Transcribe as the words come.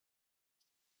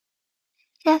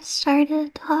Jeff started to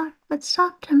talk but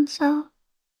stopped himself,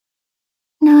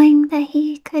 knowing that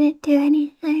he couldn't do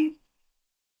anything.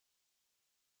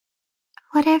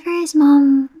 Whatever his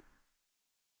mom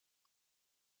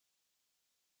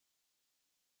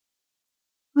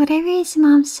Whatever his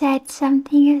mom said,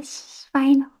 something is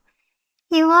final.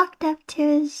 He walked up to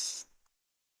his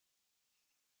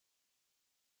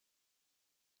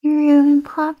room and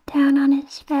plopped down on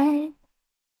his bed.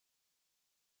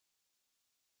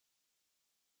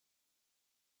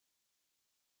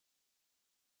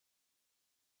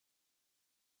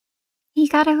 He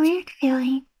got a weird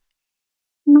feeling.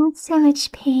 Not so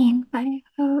much pain, but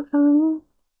a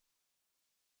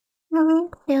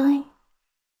weird feeling.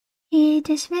 He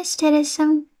dismissed it as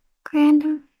some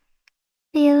random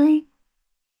feeling.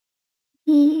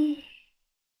 He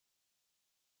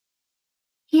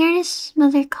heard his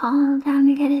mother call him down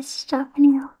to get his stuff, and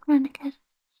he walked down to get it.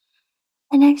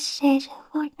 The next day, he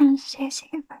walked downstairs to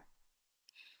get back,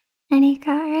 and he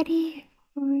got ready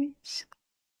for his.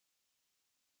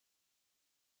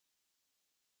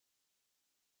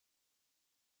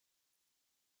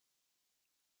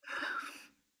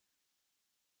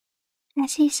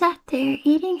 As he sat there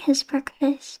eating his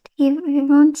breakfast, he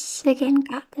once again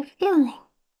got the feeling.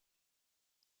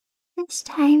 This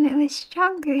time it was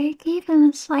stronger. It gave him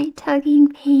a slight tugging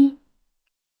pain,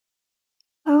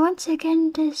 but once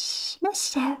again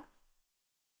dismissed it.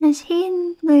 As he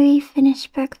and Louis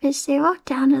finished breakfast, they walked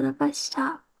down to the bus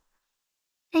stop.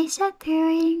 They sat there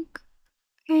waiting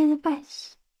for the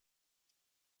bus.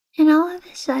 And all of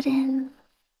a sudden,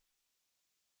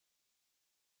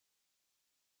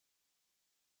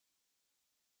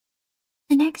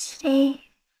 the next day,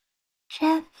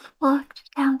 Jeff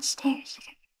walked downstairs.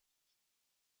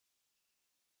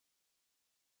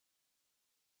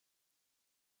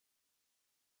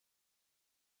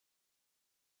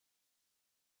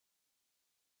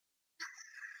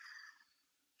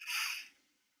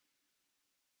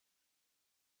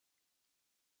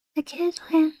 The kid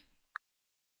ran.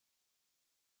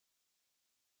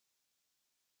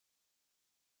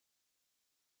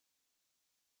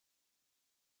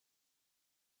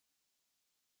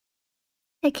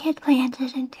 The kid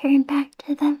landed and turned back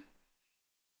to them.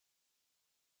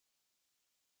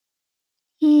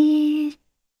 He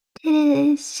did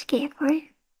his skateboard.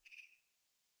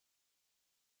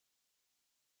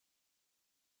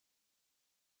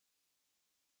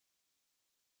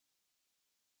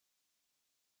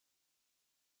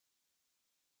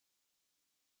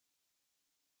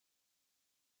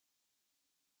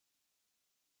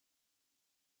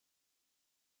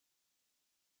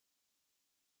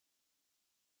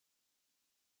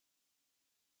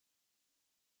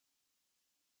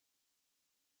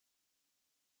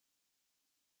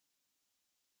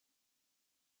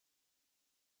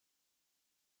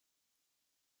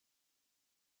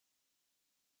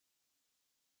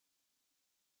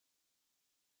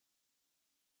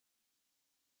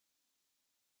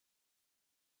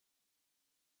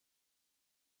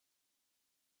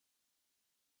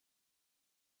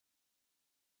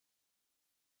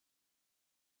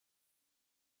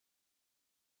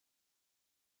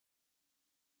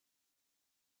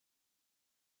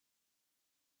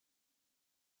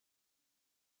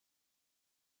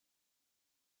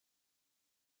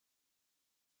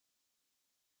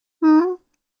 Hmm?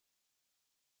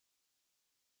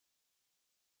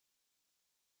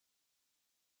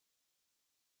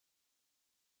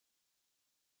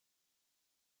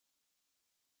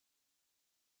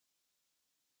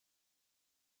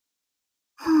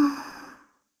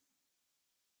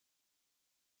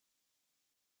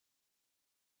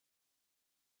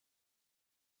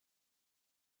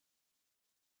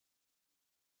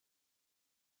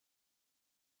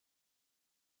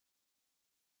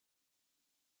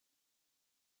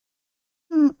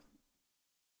 Hmm.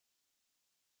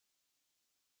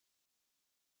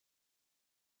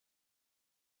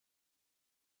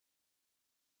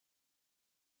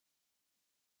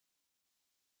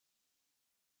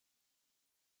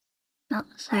 Oh,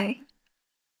 sorry.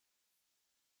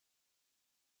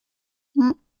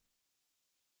 Hmm.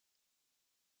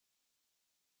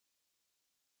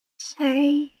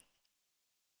 Sorry.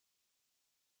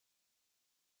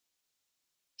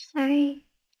 Sorry.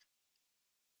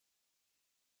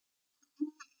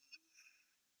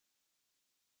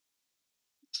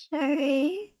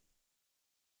 Sorry.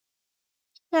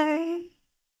 Sorry.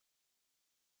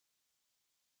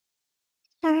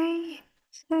 Sorry.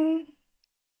 Sorry.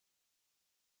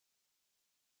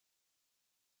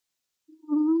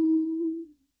 Mm.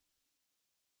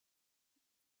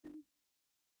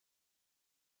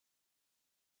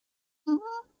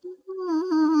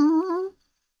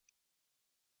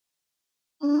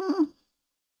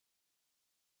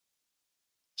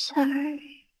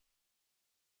 sorry.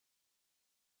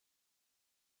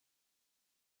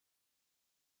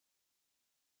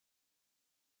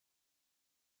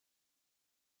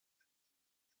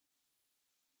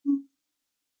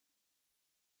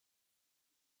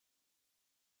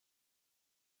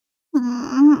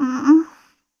 Mm-mm.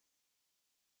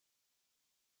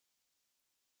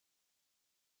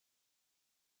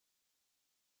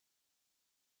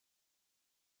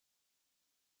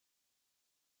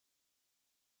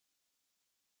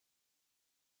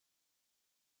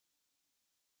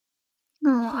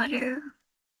 Water.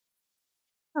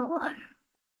 Water.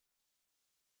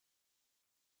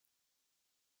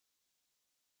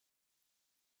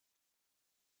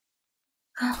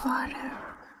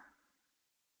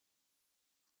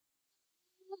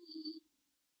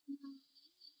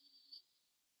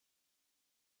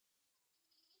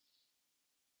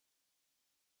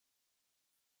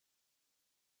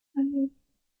 Water.